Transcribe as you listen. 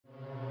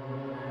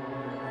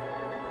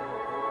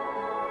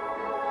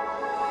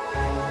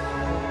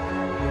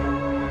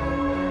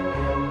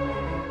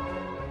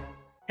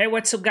Hey,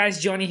 what's up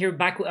guys, Johnny here,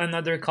 back with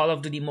another Call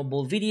of Duty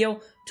Mobile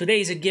video. Today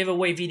is a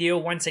giveaway video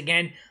once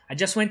again. I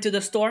just went to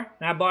the store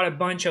and I bought a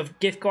bunch of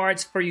gift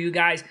cards for you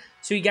guys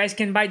so you guys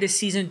can buy the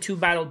Season 2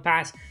 Battle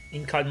Pass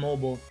in COD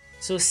Mobile.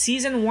 So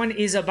Season 1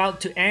 is about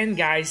to end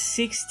guys,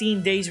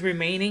 16 days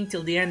remaining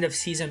till the end of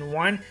Season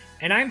 1.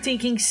 And I'm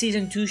thinking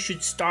Season 2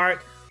 should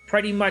start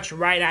pretty much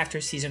right after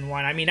Season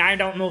 1. I mean, I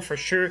don't know for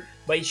sure,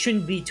 but it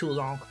shouldn't be too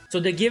long. So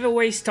the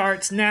giveaway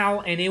starts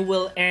now and it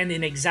will end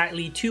in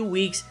exactly 2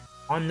 weeks.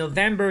 On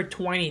November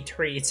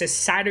 23. It's a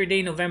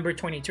Saturday, November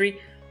 23.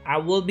 I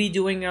will be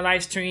doing a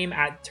live stream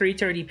at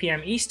 3:30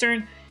 p.m.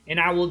 Eastern and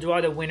I will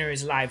draw the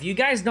winners live. You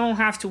guys don't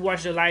have to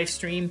watch the live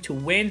stream to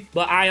win,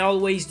 but I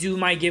always do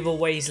my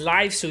giveaways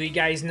live so you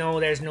guys know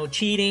there's no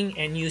cheating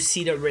and you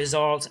see the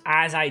results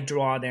as I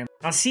draw them.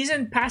 Now,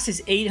 Season Pass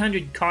is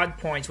 800 COD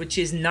points, which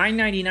is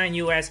 $9.99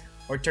 US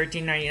or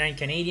 $13.99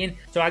 Canadian.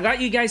 So I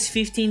got you guys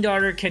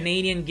 $15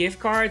 Canadian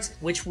gift cards,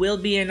 which will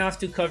be enough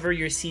to cover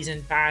your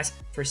Season Pass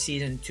for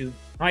Season 2.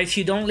 Now, if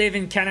you don't live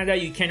in Canada,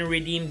 you can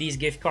redeem these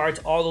gift cards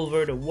all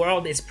over the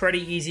world. It's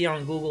pretty easy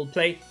on Google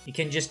Play. You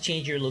can just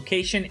change your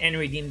location and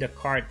redeem the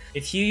card.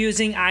 If you're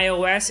using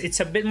iOS, it's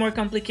a bit more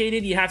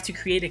complicated. You have to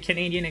create a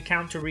Canadian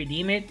account to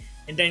redeem it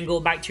and then go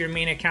back to your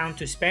main account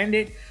to spend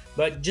it.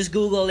 But just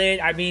Google it.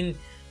 I mean,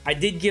 I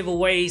did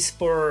giveaways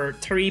for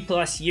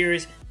 3+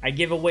 years. I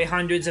give away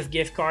hundreds of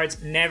gift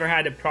cards, never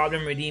had a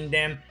problem redeeming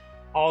them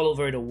all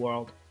over the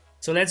world.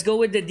 So let's go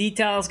with the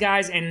details,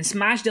 guys, and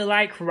smash the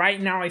like right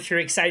now if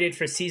you're excited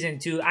for Season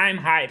 2. I'm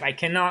hyped. I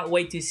cannot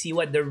wait to see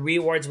what the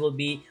rewards will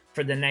be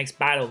for the next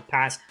Battle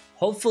Pass.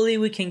 Hopefully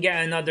we can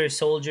get another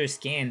soldier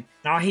skin.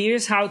 Now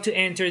here's how to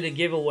enter the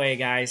giveaway,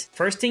 guys.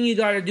 First thing you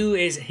gotta do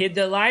is hit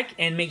the like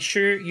and make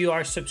sure you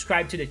are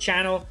subscribed to the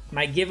channel.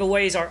 My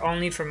giveaways are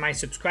only for my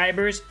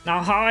subscribers.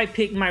 Now, how I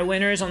pick my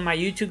winners on my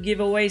YouTube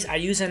giveaways, I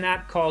use an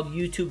app called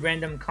YouTube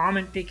Random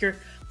Comment Picker.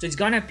 So it's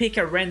gonna pick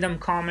a random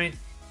comment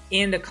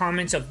in the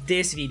comments of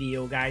this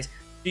video, guys.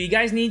 So you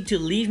guys need to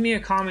leave me a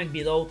comment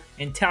below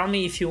and tell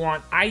me if you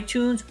want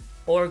iTunes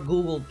or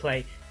Google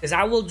Play, because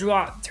I will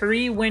draw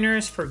 3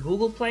 winners for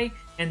Google Play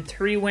and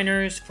 3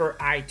 winners for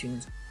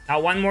iTunes.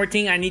 Now, one more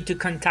thing, I need to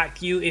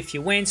contact you if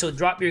you win, so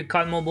drop your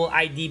COD Mobile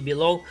ID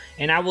below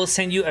and I will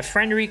send you a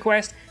friend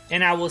request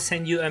and I will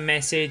send you a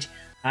message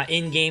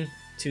in-game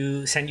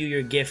to send you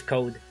your gift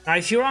code. Now,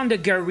 if you're on the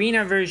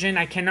Garena version,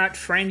 I cannot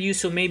friend you,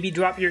 so maybe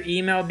drop your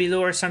email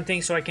below or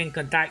something so I can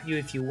contact you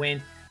if you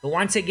win. But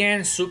once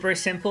again, super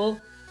simple.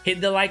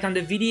 Hit the like on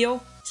the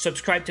video,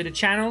 subscribe to the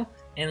channel,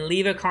 and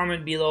leave a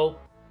comment below.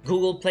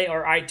 Google Play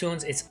or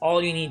iTunes, it's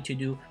all you need to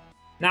do.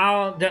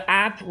 Now, the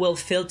app will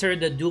filter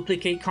the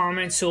duplicate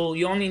comments, so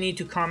you only need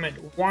to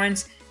comment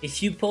once.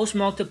 If you post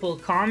multiple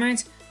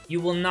comments,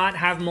 you will not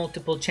have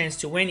multiple chance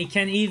to win. You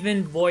can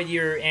even void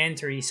your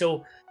entry.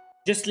 So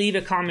just leave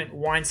a comment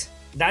once.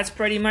 That's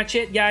pretty much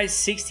it, guys.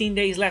 16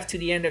 days left to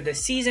the end of the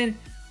season.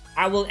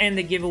 I will end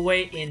the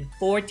giveaway in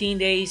 14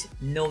 days,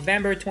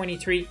 November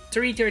 23,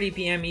 3:30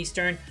 p.m.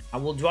 Eastern. I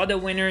will draw the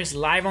winners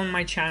live on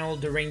my channel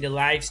during the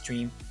live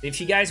stream.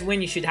 If you guys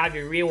win, you should have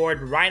your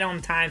reward right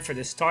on time for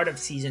the start of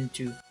Season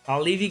 2.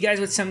 I'll leave you guys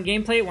with some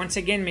gameplay. Once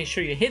again, make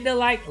sure you hit the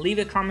like, leave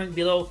a comment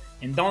below,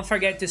 and don't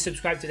forget to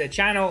subscribe to the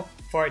channel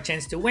for a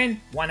chance to win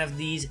one of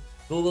these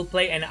Google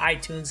Play and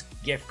iTunes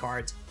gift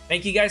cards.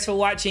 Thank you guys for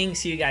watching.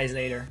 See you guys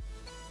later.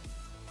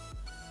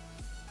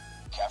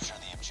 Capture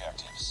the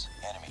objectives.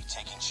 Enemy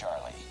taking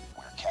Charlie.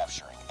 We're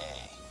capturing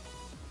A.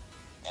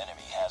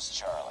 Enemy has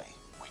Charlie.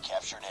 We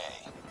captured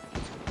A.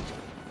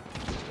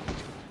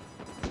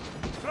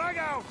 Frag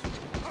out!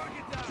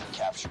 Target down!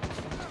 Capture.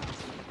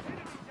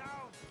 Enemy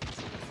down!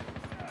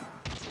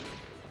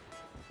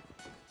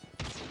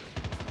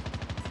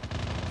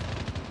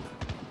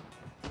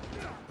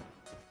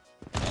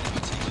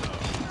 Enemy taking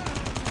B.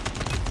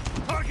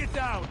 Target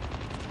down!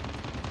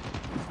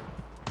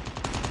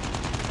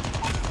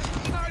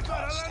 Sniper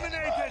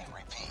eliminated!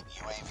 Repeat,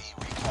 UAV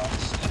recon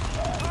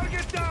standby.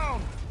 Target down!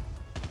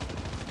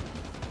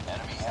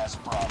 Enemy has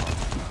Bravo.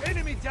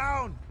 Enemy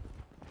down!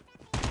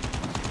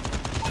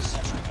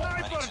 Sentry gun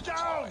ready Sniper to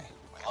down! deploy.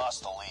 We lost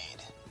the lead.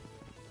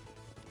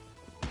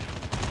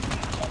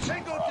 Capture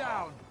Tango Bravo.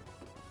 down!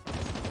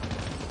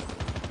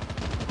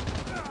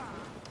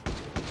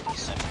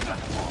 Sentry gun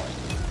deployed.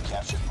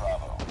 Captured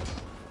Bravo.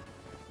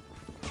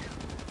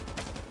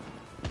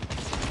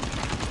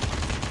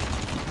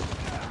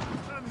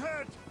 I'm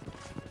hurt!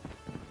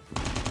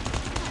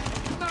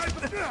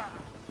 Sniper!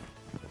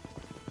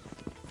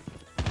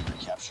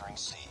 Capturing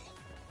C.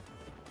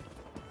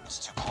 It's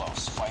too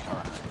close. Fight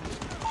harder.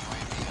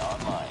 UAV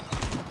online.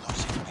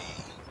 Losing B.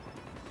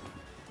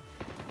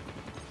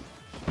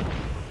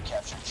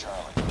 Captured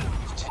Charlie.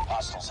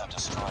 Hostiles have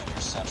destroyed your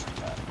sentry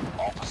gun.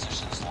 All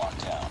positions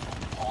locked down.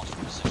 Hold your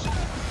position.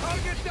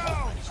 Target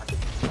down! Ready for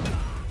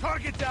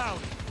Target down!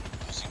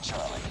 losing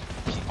Charlie.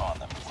 Keep on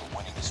them. We're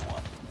winning this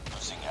one.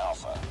 Losing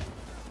Alpha.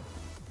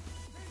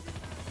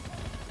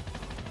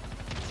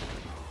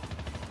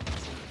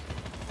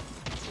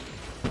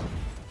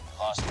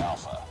 Lost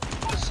Alpha.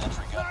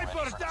 Sentry gun ready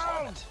Sniper for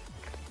down! deployment.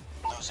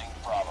 Losing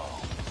Bravo.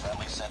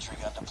 Friendly sentry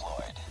gun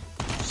deployed.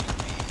 Losing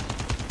B.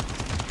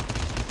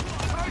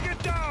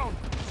 Target down!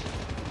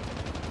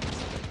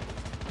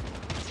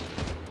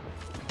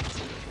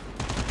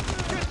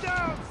 Get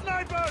down!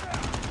 Sniper!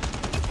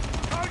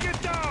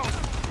 Target down!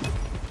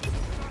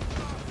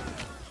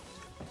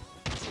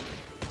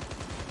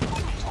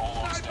 Toll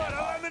on Sniper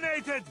standby.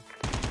 eliminated!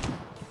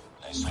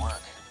 Nice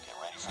work. Get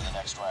ready for the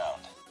next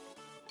round.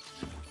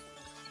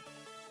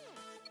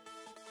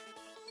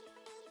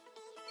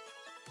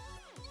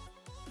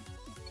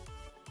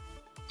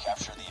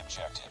 Capture the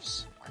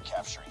objectives. We're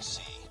capturing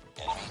C.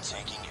 Enemy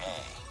taking A.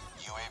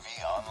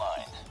 UAV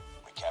online.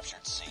 We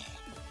captured C.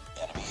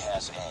 Enemy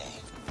has A.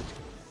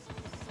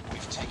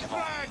 We've taken the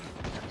lead.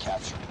 You're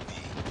capturing B.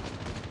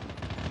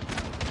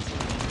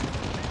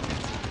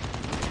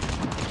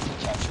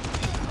 Capture B.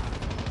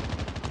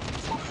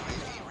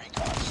 UAV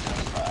recon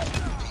standing by.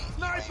 B.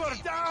 Sniper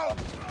UAV down!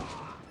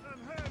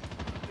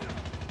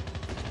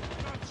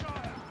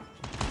 recon.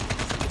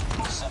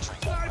 Sentry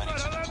gun ready to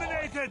Sniper deploy.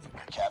 eliminated!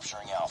 We're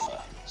capturing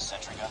Alpha.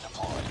 Sentry gun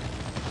deployed.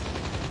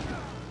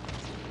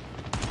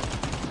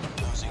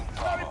 Losing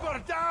Bravo.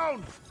 Sniper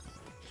down!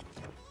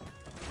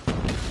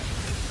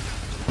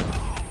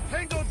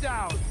 Tango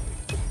down!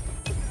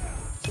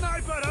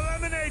 Sniper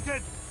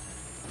eliminated!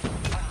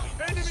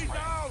 Enemy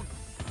down!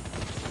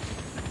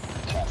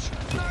 Capture.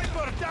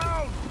 Sniper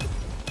down!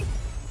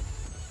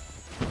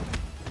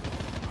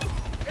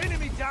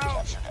 Enemy down!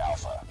 Captured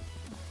Alpha.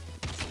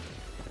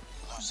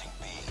 Losing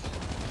B.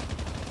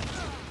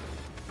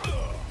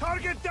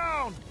 Target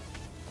down!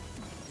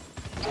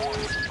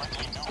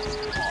 Friendly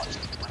nuclear launched.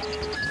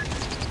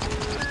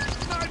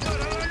 Sniper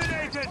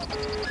eliminated!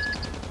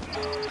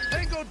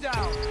 Tango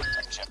down!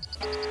 Object.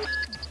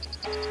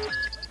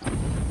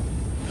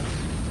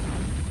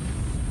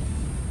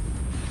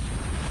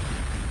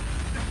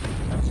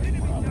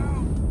 Enemy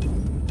down!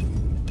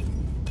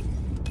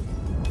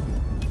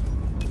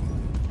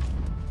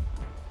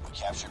 We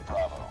captured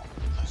Bravo.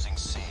 Losing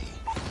C.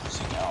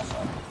 Losing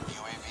Alpha.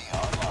 UAV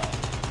online.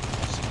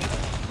 Losing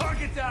A.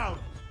 Target down!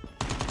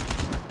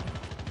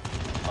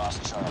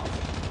 Lost Charlie.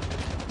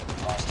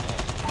 Lost A.